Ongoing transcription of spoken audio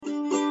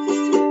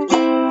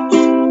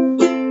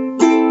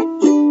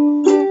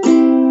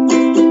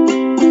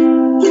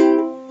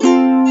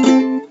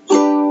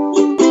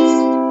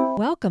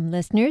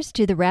listeners,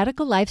 to the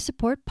Radical Life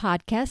Support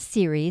podcast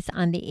series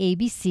on the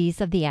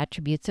ABCs of the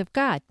attributes of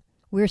God.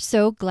 We're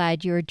so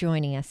glad you're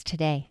joining us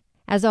today.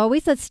 As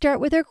always, let's start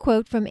with our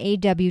quote from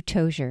A.W.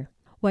 Tozer.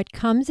 What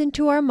comes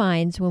into our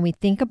minds when we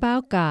think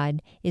about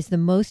God is the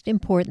most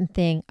important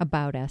thing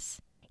about us.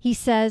 He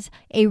says,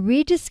 a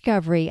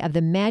rediscovery of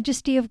the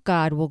majesty of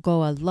God will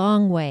go a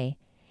long way.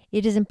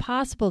 It is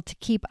impossible to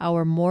keep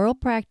our moral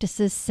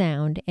practices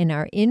sound and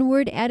our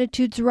inward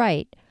attitudes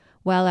right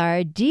while our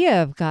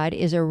idea of God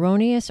is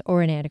erroneous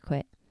or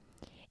inadequate.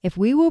 If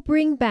we will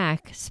bring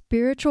back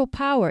spiritual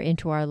power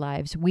into our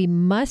lives, we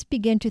must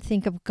begin to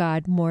think of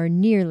God more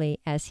nearly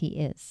as He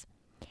is.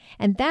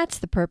 And that's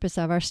the purpose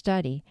of our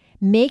study,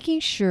 making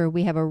sure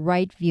we have a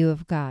right view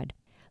of God.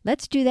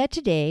 Let's do that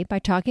today by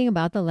talking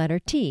about the letter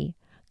T.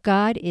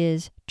 God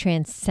is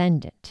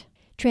transcendent.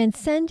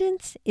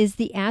 Transcendence is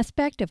the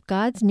aspect of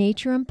God's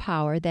nature and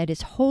power that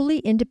is wholly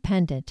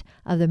independent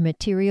of the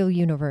material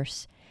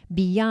universe,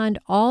 beyond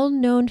all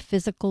known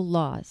physical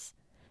laws.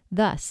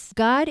 Thus,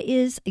 God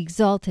is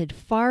exalted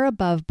far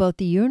above both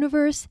the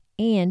universe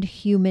and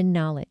human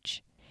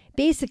knowledge.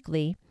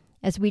 Basically,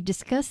 as we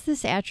discuss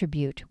this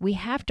attribute, we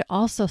have to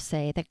also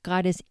say that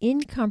God is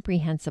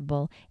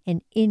incomprehensible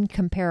and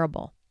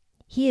incomparable.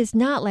 He is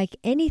not like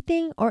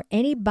anything or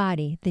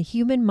anybody the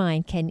human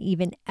mind can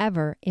even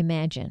ever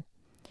imagine.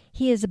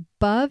 He is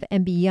above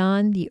and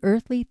beyond the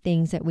earthly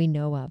things that we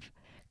know of.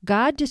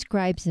 God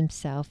describes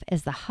Himself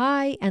as the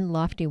high and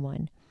lofty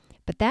one,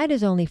 but that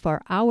is only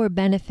for our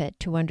benefit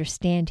to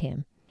understand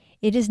Him.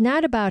 It is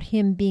not about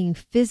Him being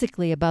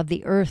physically above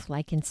the earth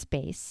like in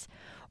space,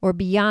 or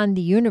beyond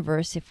the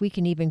universe if we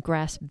can even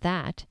grasp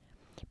that,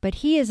 but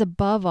He is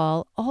above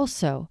all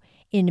also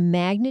in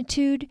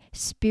magnitude,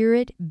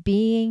 spirit,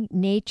 being,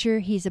 nature.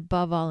 He's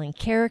above all in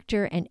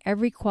character and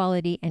every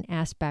quality and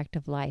aspect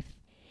of life.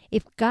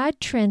 If God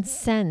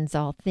transcends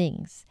all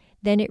things,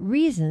 then it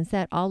reasons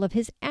that all of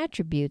His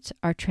attributes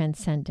are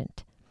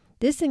transcendent.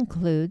 This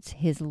includes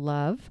His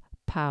love,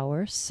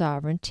 power,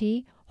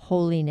 sovereignty,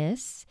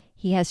 holiness.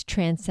 He has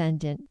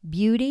transcendent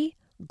beauty,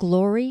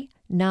 glory,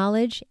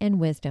 knowledge, and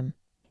wisdom.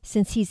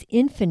 Since He's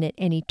infinite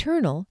and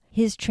eternal,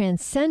 His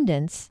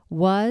transcendence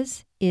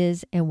was,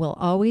 is, and will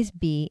always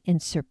be in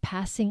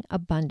surpassing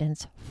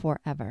abundance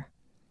forever.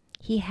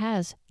 He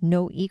has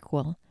no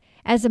equal.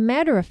 As a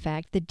matter of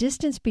fact, the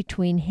distance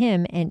between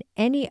Him and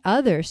any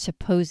other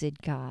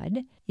supposed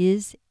God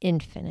is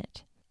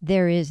infinite.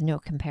 There is no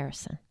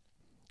comparison.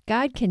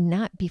 God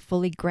cannot be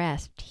fully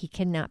grasped. He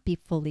cannot be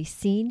fully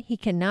seen. He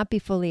cannot be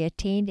fully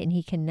attained, and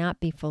He cannot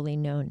be fully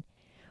known.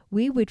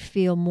 We would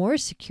feel more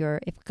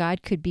secure if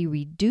God could be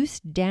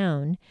reduced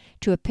down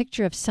to a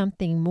picture of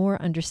something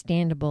more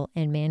understandable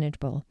and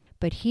manageable.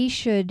 But He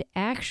should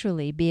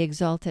actually be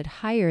exalted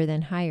higher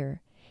than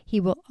higher. He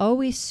will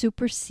always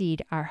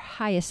supersede our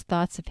highest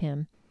thoughts of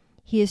Him.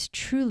 He is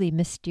truly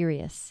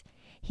mysterious.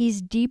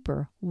 He's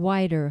deeper,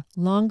 wider,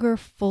 longer,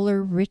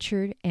 fuller,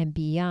 richer, and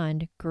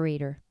beyond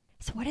greater.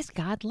 So what is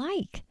God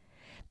like?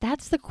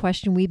 That's the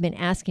question we've been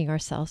asking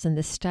ourselves in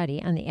this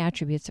study on the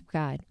attributes of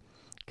God.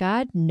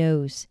 God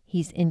knows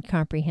He's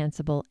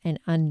incomprehensible and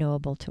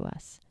unknowable to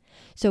us.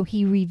 So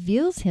He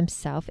reveals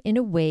Himself in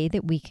a way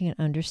that we can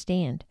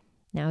understand.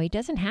 Now, He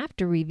doesn't have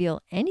to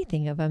reveal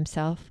anything of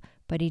Himself,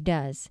 but He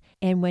does.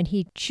 And when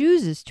He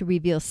chooses to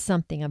reveal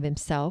something of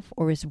Himself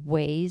or His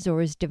ways or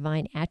His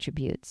divine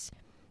attributes,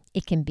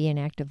 it can be an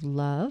act of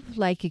love,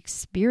 like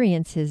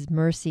experience His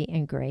mercy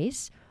and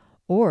grace,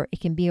 or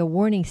it can be a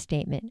warning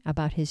statement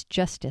about His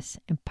justice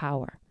and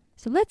power.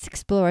 So let's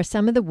explore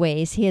some of the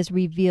ways He has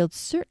revealed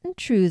certain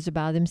truths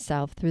about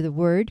Himself through the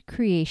Word,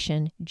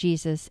 creation,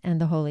 Jesus,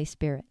 and the Holy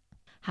Spirit.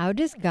 How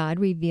does God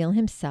reveal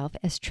Himself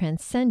as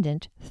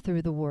transcendent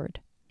through the Word?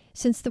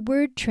 Since the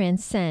word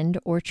transcend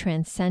or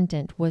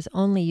transcendent was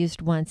only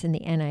used once in the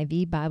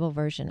NIV Bible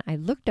version, I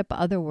looked up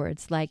other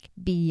words like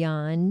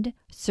beyond,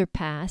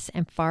 surpass,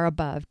 and far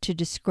above to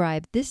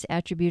describe this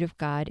attribute of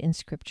God in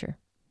Scripture.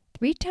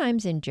 3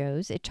 times in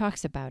Job, it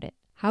talks about it.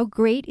 How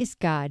great is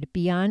God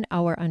beyond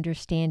our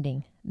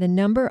understanding. The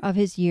number of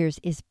His years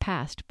is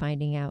past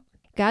finding out.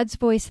 God's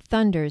voice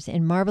thunders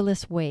in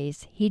marvelous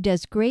ways. He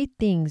does great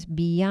things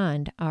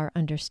beyond our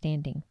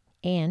understanding.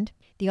 And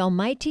the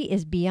Almighty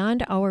is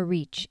beyond our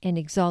reach and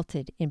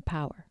exalted in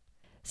power.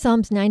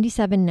 Psalms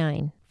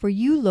 97:9. For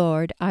you,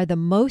 Lord, are the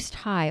most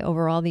high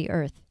over all the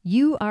earth.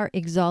 You are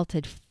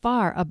exalted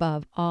far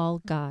above all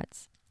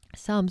gods.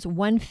 Psalms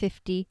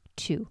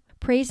 152.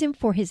 Praise Him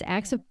for His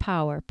acts of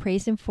power.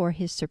 Praise Him for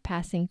His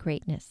surpassing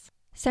greatness.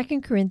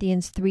 2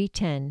 Corinthians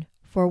 3:10.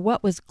 For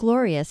what was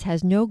glorious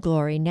has no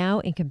glory now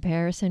in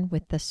comparison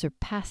with the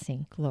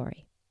surpassing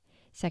glory.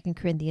 2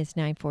 Corinthians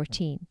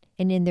 9:14.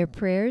 And in their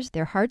prayers,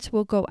 their hearts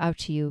will go out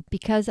to you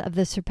because of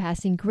the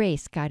surpassing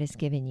grace God has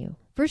given you.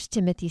 1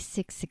 Timothy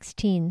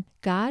 6:16.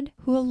 God,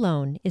 who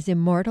alone is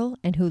immortal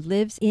and who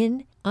lives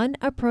in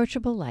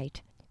unapproachable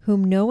light,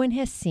 whom no one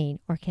has seen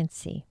or can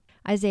see.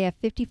 Isaiah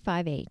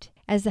 55:8.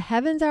 As the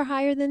heavens are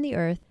higher than the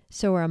earth,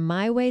 so are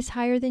my ways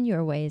higher than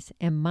your ways,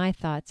 and my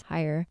thoughts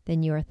higher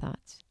than your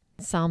thoughts.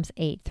 Psalms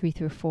 8,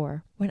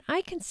 3-4. When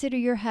I consider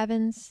your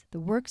heavens, the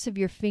works of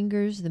your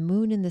fingers, the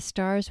moon and the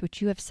stars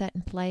which you have set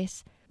in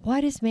place,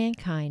 what is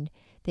mankind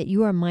that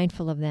you are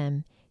mindful of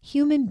them,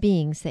 human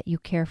beings that you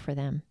care for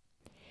them?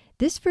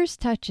 This verse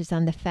touches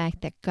on the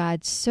fact that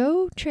God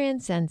so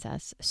transcends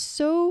us,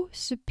 so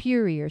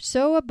superior,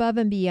 so above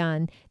and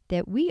beyond,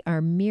 that we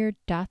are mere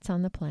dots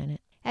on the planet.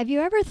 Have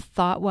you ever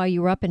thought while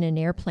you were up in an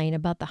airplane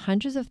about the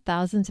hundreds of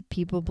thousands of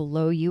people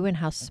below you and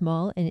how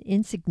small and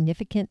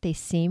insignificant they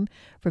seem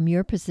from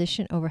your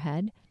position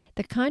overhead?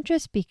 The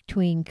contrast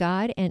between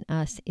God and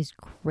us is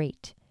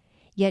great.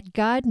 Yet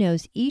God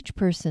knows each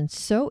person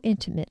so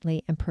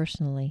intimately and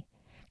personally,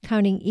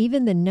 counting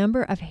even the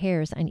number of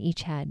hairs on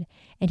each head,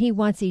 and He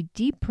wants a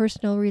deep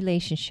personal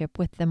relationship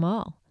with them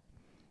all.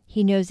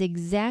 He knows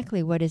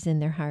exactly what is in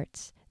their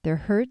hearts, their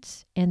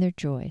hurts and their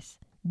joys.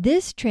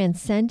 This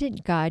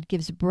transcendent God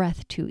gives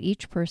breath to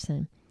each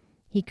person.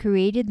 He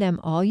created them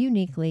all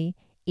uniquely.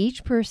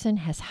 Each person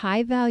has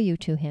high value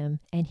to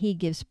Him, and He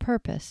gives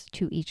purpose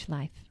to each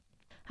life.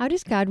 How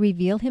does God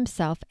reveal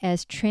Himself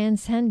as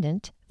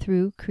transcendent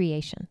through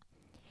creation?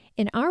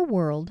 In our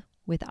world,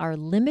 with our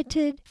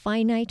limited,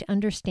 finite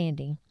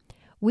understanding,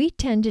 we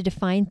tend to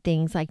define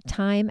things like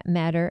time,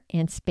 matter,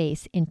 and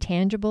space in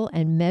tangible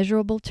and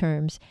measurable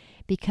terms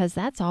because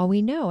that's all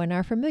we know and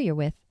are familiar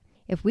with.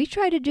 If we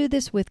try to do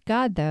this with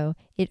God, though,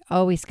 it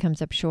always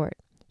comes up short.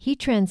 He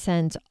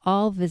transcends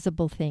all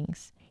visible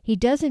things. He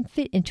doesn't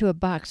fit into a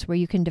box where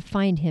you can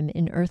define Him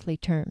in earthly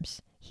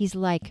terms. He's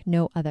like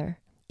no other.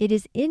 It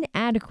is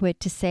inadequate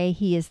to say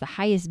He is the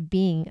highest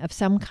being of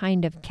some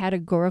kind of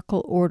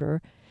categorical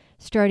order,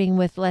 starting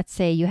with, let's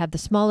say, you have the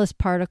smallest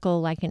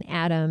particle like an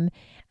atom,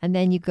 and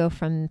then you go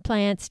from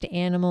plants to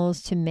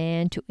animals to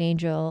man to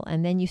angel,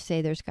 and then you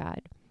say there's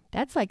God.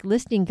 That's like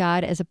listing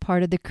God as a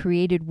part of the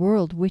created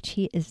world, which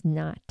He is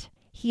not.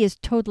 He is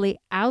totally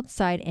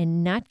outside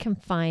and not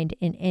confined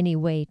in any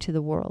way to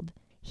the world.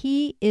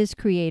 He is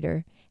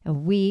creator,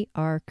 and we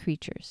are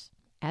creatures.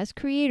 As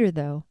creator,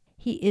 though,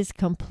 He is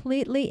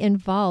completely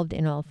involved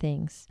in all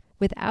things.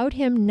 Without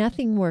Him,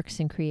 nothing works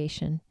in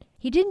creation.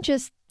 He didn't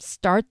just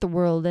start the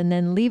world and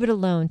then leave it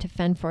alone to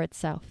fend for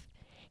itself.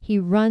 He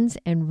runs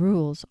and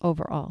rules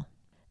over all.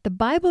 The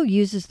Bible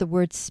uses the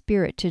word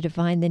spirit to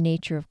define the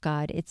nature of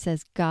God. It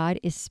says God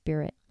is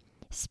spirit.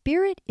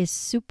 Spirit is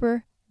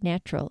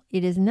supernatural.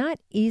 It is not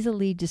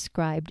easily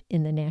described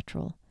in the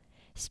natural.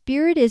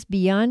 Spirit is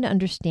beyond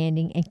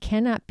understanding and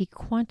cannot be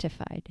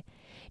quantified.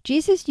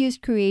 Jesus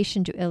used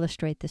creation to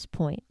illustrate this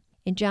point.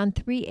 In John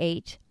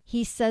 3:8,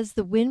 He says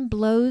the wind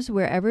blows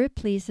wherever it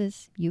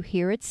pleases. You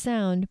hear its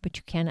sound, but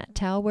you cannot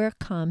tell where it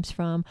comes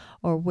from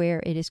or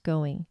where it is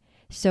going.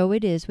 So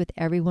it is with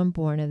everyone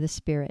born of the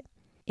Spirit.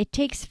 It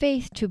takes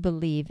faith to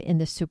believe in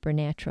the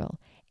supernatural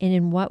and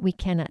in what we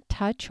cannot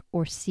touch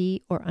or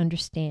see or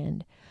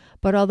understand.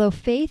 But although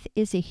faith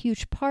is a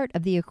huge part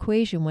of the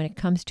equation when it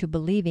comes to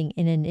believing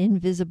in an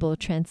invisible,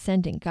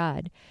 transcendent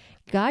God,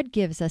 God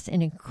gives us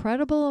an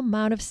incredible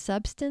amount of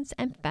substance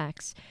and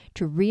facts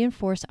to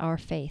reinforce our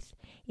faith.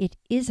 It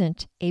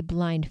isn't a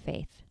blind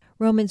faith.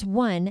 Romans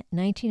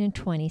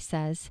 1:19-20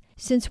 says,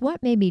 "Since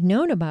what may be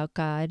known about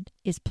God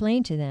is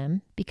plain to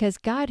them, because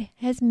God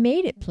has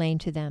made it plain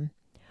to them.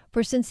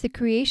 For since the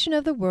creation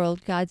of the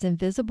world, God's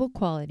invisible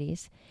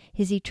qualities,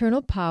 His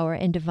eternal power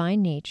and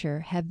divine nature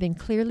have been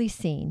clearly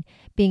seen,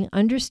 being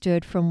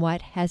understood from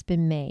what has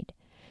been made,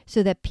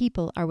 so that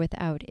people are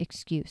without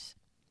excuse."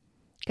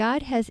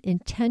 God has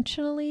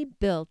intentionally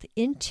built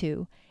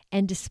into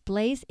and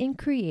displays in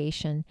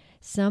creation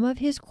some of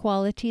His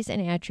qualities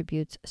and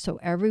attributes so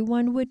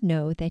everyone would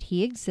know that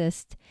He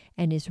exists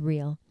and is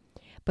real.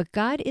 But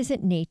God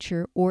isn't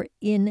nature or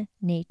in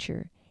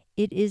nature.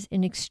 It is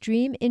an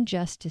extreme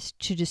injustice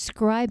to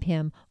describe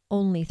Him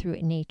only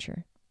through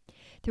nature.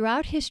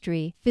 Throughout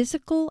history,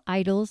 physical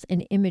idols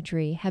and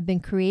imagery have been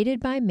created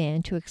by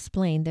man to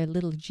explain their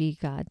little g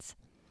gods.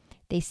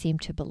 They seem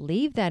to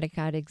believe that a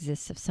God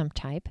exists of some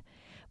type,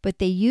 but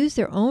they use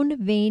their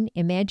own vain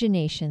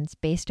imaginations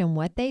based on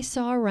what they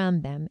saw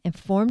around them and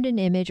formed an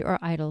image or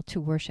idol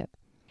to worship.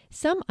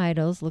 Some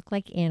idols look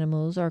like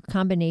animals or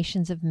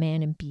combinations of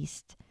man and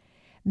beast.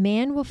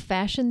 Man will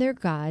fashion their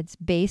gods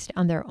based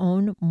on their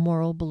own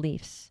moral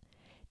beliefs.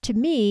 To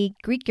me,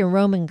 Greek and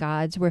Roman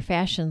gods were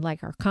fashioned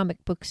like our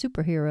comic book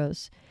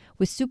superheroes,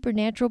 with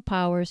supernatural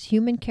powers,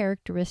 human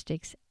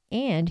characteristics,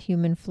 and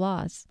human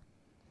flaws.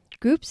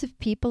 Groups of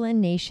people and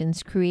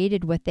nations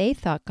created what they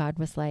thought God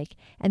was like,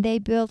 and they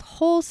built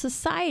whole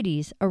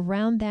societies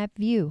around that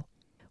view.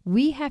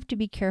 We have to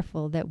be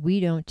careful that we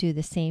don't do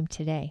the same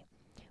today.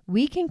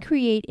 We can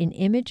create an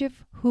image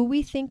of who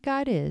we think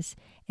God is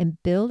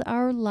and build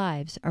our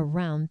lives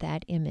around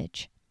that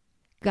image.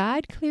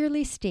 God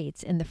clearly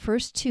states in the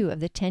first 2 of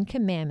the 10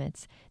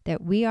 Commandments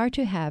that we are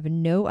to have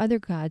no other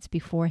gods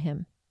before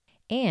Him.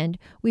 And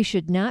we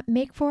should not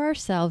make for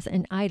ourselves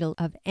an idol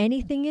of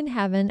anything in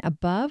heaven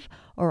above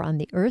or on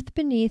the earth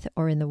beneath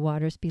or in the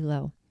waters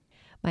below.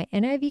 My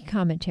NIV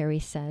commentary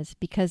says,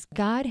 because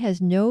God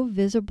has no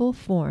visible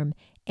form,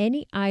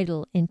 Any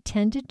idol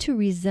intended to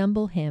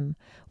resemble him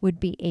would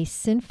be a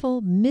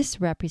sinful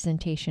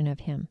misrepresentation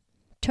of him.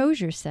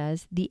 Tozer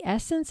says, the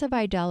essence of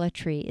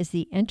idolatry is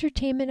the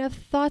entertainment of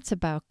thoughts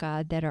about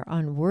God that are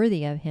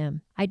unworthy of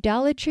him.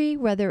 Idolatry,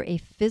 whether a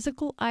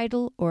physical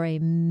idol or a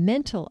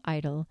mental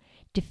idol,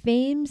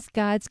 defames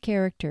God's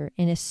character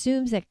and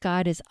assumes that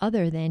God is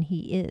other than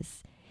he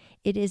is.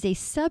 It is a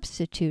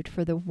substitute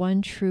for the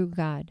one true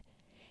God.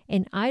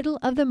 An idol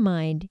of the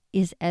mind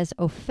is as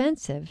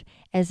offensive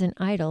as an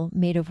idol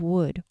made of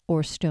wood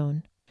or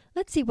stone.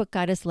 Let's see what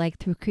God is like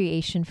through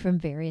creation from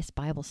various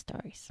Bible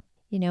stories.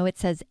 It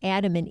says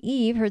Adam and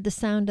Eve heard the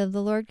sound of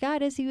the Lord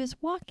God as he was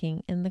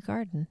walking in the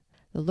garden.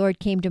 The Lord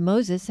came to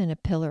Moses in a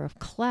pillar of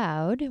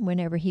cloud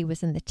whenever he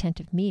was in the tent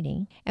of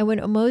meeting. And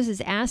when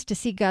Moses asked to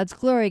see God's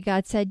glory,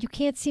 God said, "You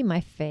can't see my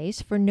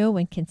face, for no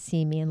one can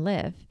see me and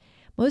live."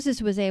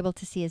 Moses was able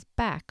to see his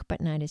back,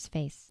 but not his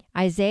face.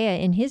 Isaiah,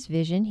 in his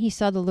vision, he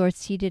saw the Lord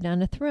seated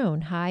on a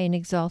throne, high and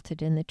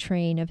exalted, and the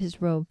train of his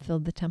robe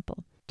filled the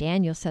temple.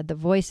 Daniel said the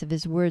voice of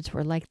his words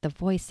were like the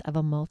voice of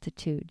a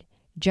multitude.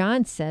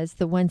 John says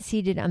the one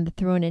seated on the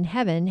throne in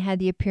heaven had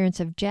the appearance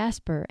of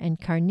jasper and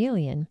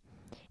carnelian,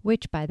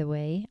 which, by the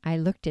way, I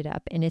looked it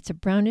up, and it's a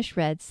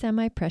brownish-red,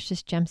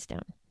 semi-precious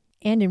gemstone.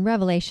 And in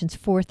Revelations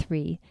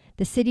 4:3,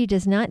 the city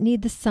does not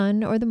need the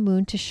sun or the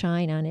moon to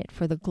shine on it,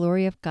 for the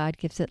glory of God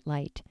gives it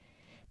light.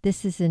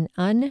 This is an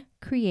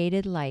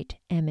uncreated light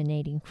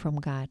emanating from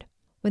God.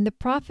 When the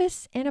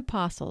prophets and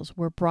apostles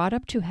were brought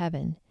up to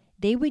heaven,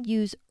 they would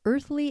use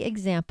earthly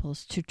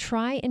examples to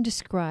try and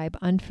describe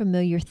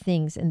unfamiliar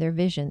things in their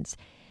visions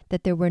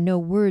that there were no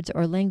words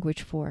or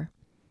language for.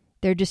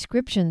 Their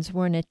descriptions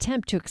were an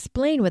attempt to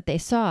explain what they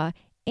saw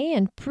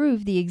and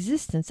prove the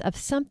existence of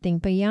something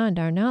beyond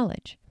our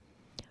knowledge.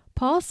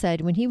 Paul said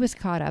when he was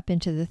caught up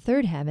into the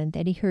third heaven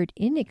that he heard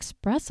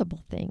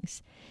inexpressible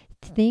things,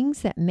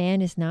 things that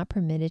man is not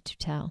permitted to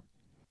tell.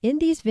 In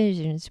these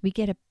visions, we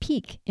get a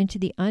peek into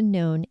the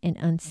unknown and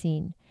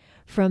unseen.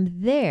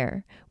 From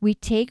there, we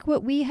take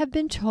what we have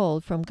been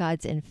told from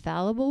God's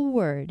infallible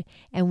word,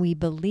 and we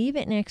believe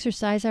it and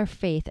exercise our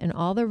faith in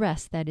all the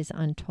rest that is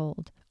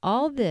untold.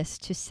 All this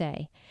to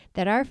say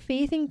that our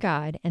faith in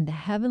God and the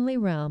heavenly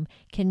realm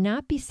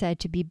cannot be said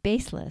to be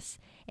baseless.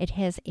 It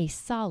has a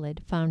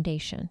solid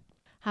foundation.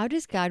 How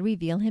does God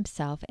reveal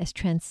himself as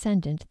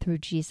transcendent through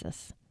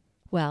Jesus?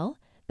 Well,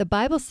 the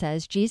Bible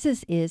says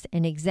Jesus is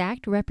an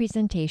exact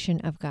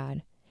representation of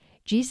God.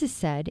 Jesus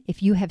said,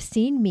 "If you have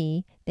seen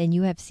me, then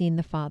you have seen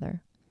the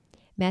Father."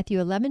 Matthew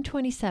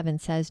 11:27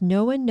 says,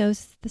 "No one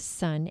knows the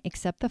Son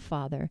except the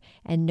Father,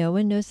 and no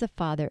one knows the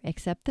Father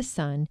except the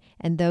Son,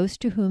 and those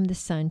to whom the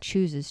Son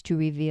chooses to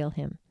reveal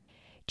him."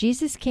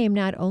 Jesus came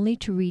not only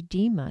to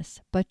redeem us,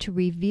 but to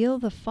reveal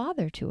the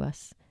Father to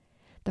us.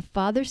 The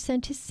Father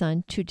sent his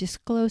Son to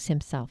disclose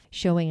himself,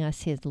 showing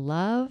us his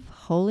love,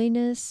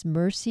 holiness,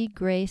 mercy,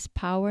 grace,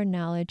 power,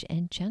 knowledge,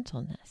 and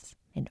gentleness.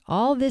 And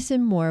all this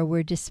and more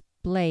were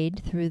displayed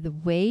through the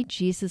way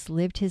Jesus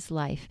lived his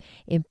life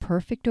in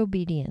perfect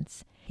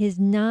obedience, his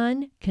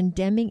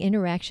non-condemning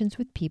interactions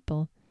with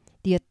people,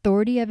 the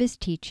authority of his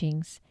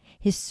teachings,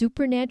 his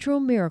supernatural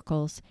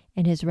miracles,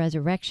 and his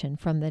resurrection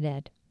from the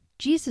dead.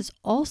 Jesus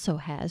also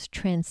has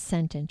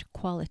transcendent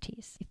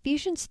qualities.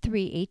 Ephesians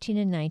 3:18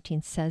 and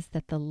 19 says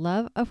that the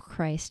love of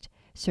Christ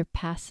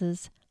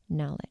surpasses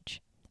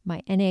knowledge.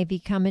 My NIV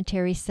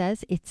commentary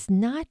says it's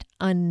not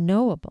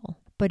unknowable,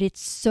 but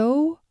it's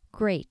so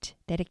great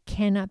that it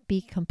cannot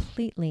be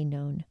completely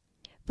known.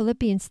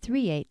 Philippians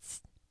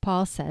 3:8,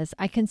 Paul says,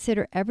 "I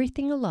consider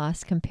everything a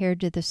loss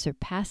compared to the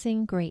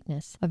surpassing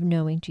greatness of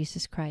knowing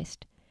Jesus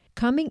Christ."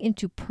 Coming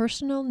into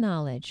personal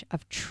knowledge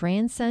of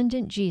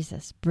transcendent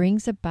Jesus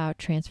brings about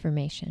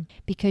transformation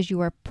because you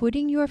are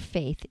putting your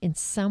faith in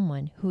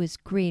someone who is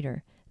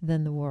greater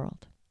than the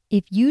world.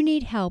 If you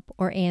need help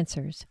or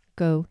answers,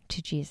 go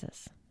to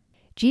Jesus.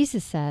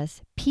 Jesus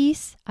says,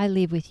 "Peace I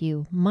leave with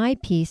you, my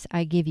peace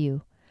I give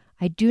you.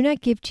 I do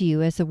not give to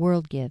you as the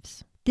world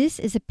gives." This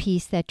is a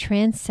peace that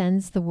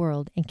transcends the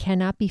world and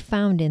cannot be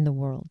found in the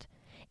world.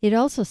 It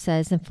also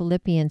says in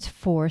Philippians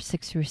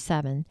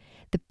 4:6-7,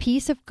 "The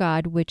peace of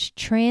God which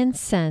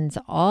transcends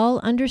all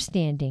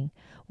understanding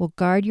will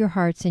guard your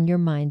hearts and your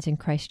minds in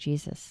Christ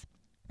Jesus."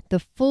 The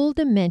full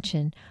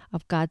dimension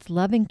of God's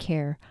love and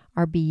care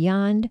are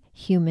beyond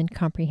human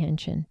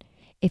comprehension.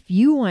 If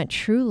you want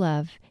true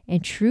love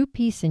and true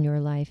peace in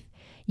your life,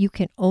 you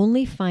can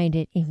only find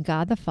it in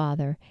God the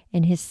Father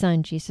and his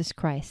Son, Jesus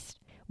Christ.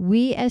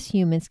 We as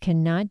humans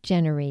cannot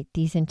generate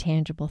these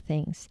intangible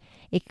things.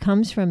 It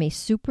comes from a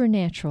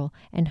supernatural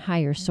and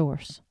higher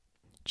source.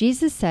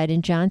 Jesus said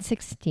in John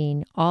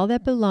 16, "All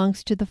that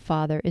belongs to the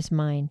Father is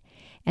mine,"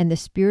 and the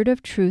Spirit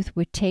of truth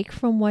would take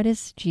from what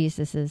is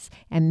Jesus's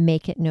and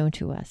make it known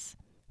to us.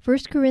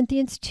 1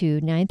 Corinthians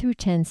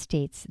 2:9-10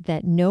 states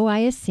that no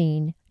eye has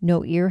seen,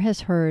 no ear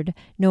has heard,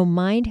 no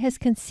mind has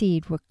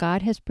conceived what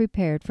God has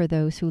prepared for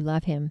those who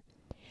love him.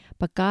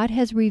 But God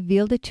has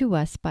revealed it to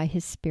us by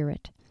his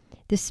Spirit.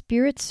 The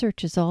Spirit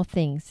searches all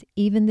things,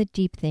 even the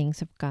deep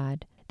things of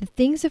God. The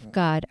things of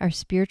God are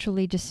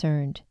spiritually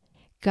discerned.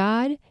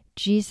 God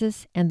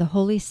Jesus, and the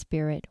Holy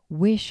Spirit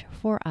wish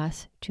for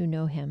us to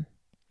know him.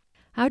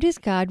 How does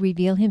God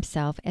reveal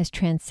himself as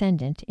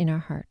transcendent in our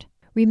heart?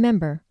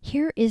 Remember,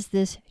 here is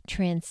this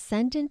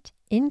transcendent,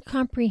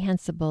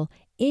 incomprehensible,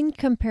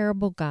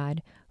 incomparable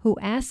God who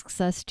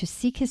asks us to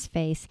seek his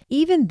face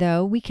even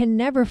though we can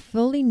never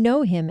fully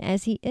know him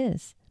as he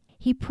is.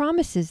 He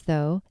promises,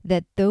 though,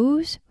 that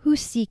those who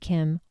seek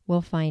him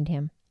will find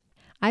him.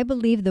 I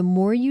believe the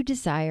more you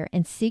desire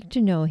and seek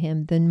to know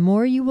him, the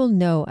more you will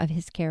know of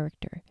his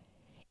character.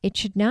 It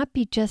should not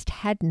be just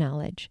head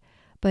knowledge,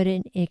 but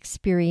an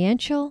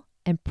experiential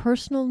and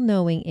personal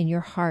knowing in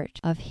your heart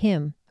of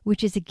him,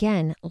 which is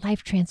again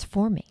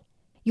life-transforming.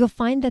 You'll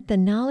find that the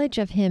knowledge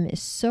of him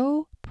is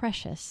so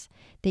precious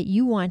that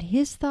you want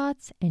his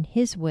thoughts and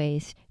his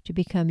ways to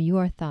become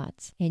your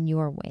thoughts and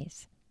your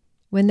ways.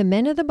 When the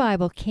men of the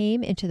Bible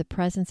came into the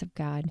presence of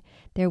God,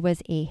 there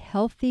was a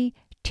healthy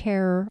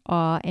terror,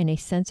 awe, and a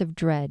sense of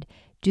dread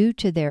due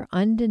to their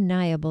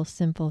undeniable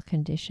sinful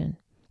condition.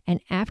 And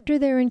after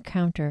their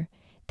encounter,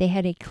 they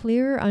had a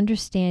clearer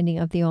understanding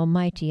of the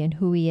Almighty and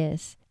who he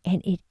is,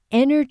 and it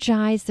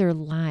energized their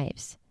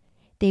lives.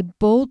 They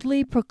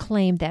boldly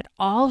proclaimed that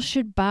all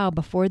should bow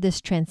before this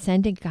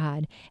transcendent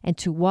God and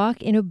to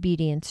walk in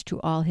obedience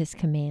to all his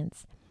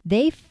commands.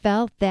 They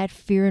felt that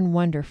fear and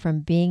wonder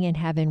from being in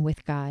heaven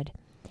with God,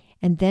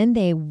 and then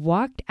they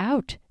walked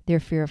out their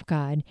fear of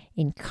God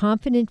in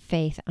confident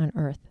faith on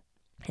earth.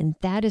 And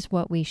that is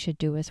what we should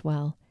do as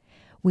well.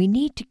 We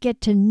need to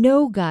get to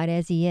know God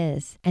as he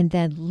is and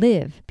then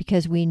live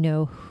because we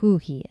know who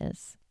he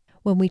is.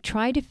 When we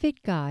try to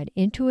fit God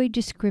into a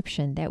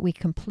description that we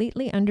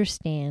completely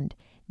understand,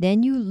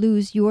 then you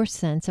lose your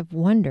sense of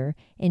wonder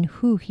in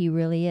who he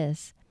really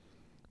is.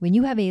 When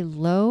you have a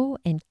low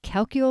and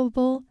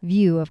calculable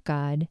view of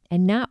God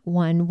and not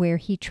one where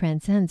he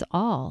transcends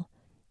all,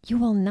 you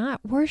will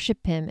not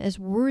worship him as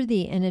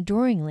worthy and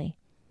adoringly.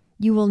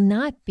 You will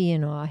not be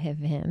in awe of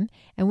him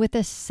and with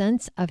a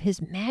sense of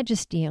his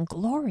majesty and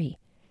glory.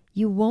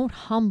 You won't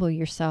humble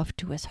yourself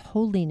to his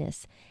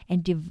holiness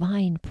and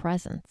divine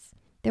presence.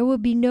 There will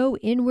be no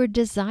inward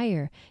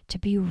desire to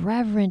be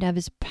reverent of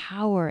his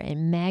power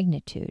and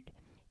magnitude.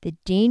 The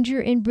danger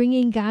in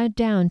bringing God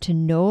down to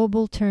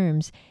knowable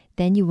terms,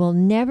 then you will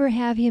never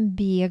have him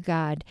be a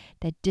God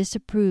that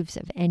disapproves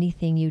of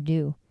anything you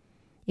do.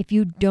 If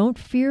you don't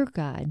fear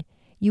God,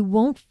 you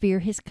won't fear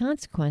his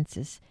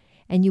consequences,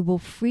 and you will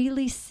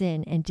freely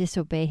sin and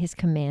disobey his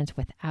commands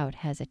without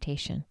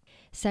hesitation.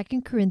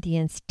 2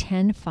 Corinthians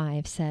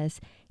 10:5 says,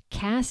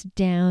 "Cast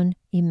down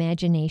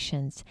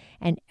imaginations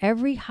and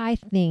every high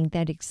thing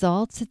that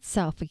exalts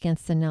itself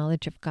against the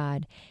knowledge of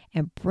God,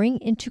 and bring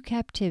into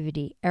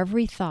captivity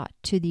every thought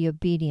to the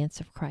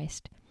obedience of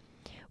Christ."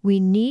 We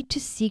need to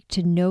seek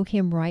to know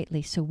him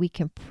rightly so we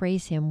can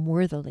praise him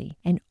worthily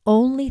and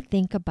only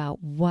think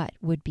about what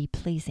would be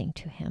pleasing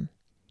to him.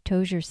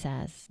 Tozer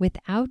says,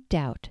 "Without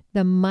doubt,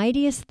 the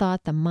mightiest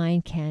thought the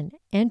mind can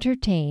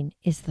entertain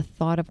is the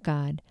thought of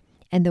God,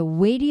 and the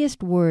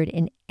weightiest word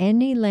in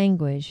any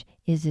language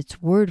is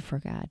its word for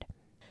God."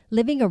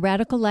 Living a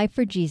radical life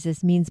for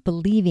Jesus means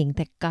believing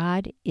that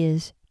God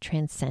is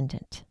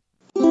transcendent.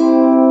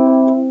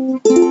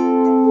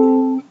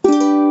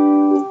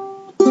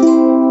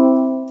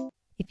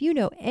 If you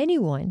know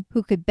anyone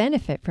who could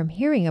benefit from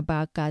hearing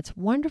about God's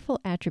wonderful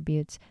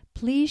attributes,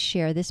 please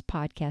share this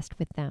podcast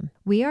with them.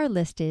 We are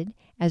listed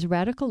as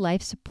Radical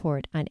Life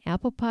Support on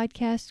Apple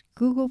Podcasts,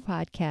 Google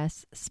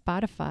Podcasts,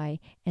 Spotify,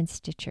 and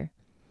Stitcher.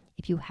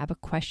 If you have a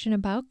question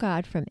about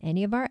God from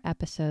any of our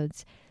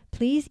episodes,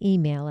 please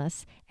email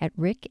us at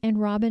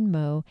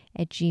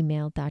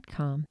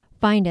rickandrobinmoe@gmail.com.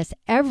 Find us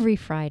every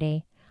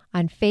Friday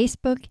on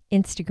Facebook,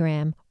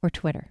 Instagram, or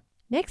Twitter.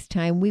 Next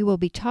time, we will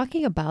be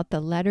talking about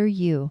the letter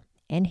U.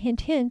 And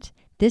hint, hint,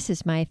 this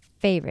is my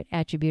favorite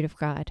attribute of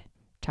God.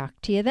 Talk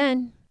to you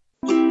then.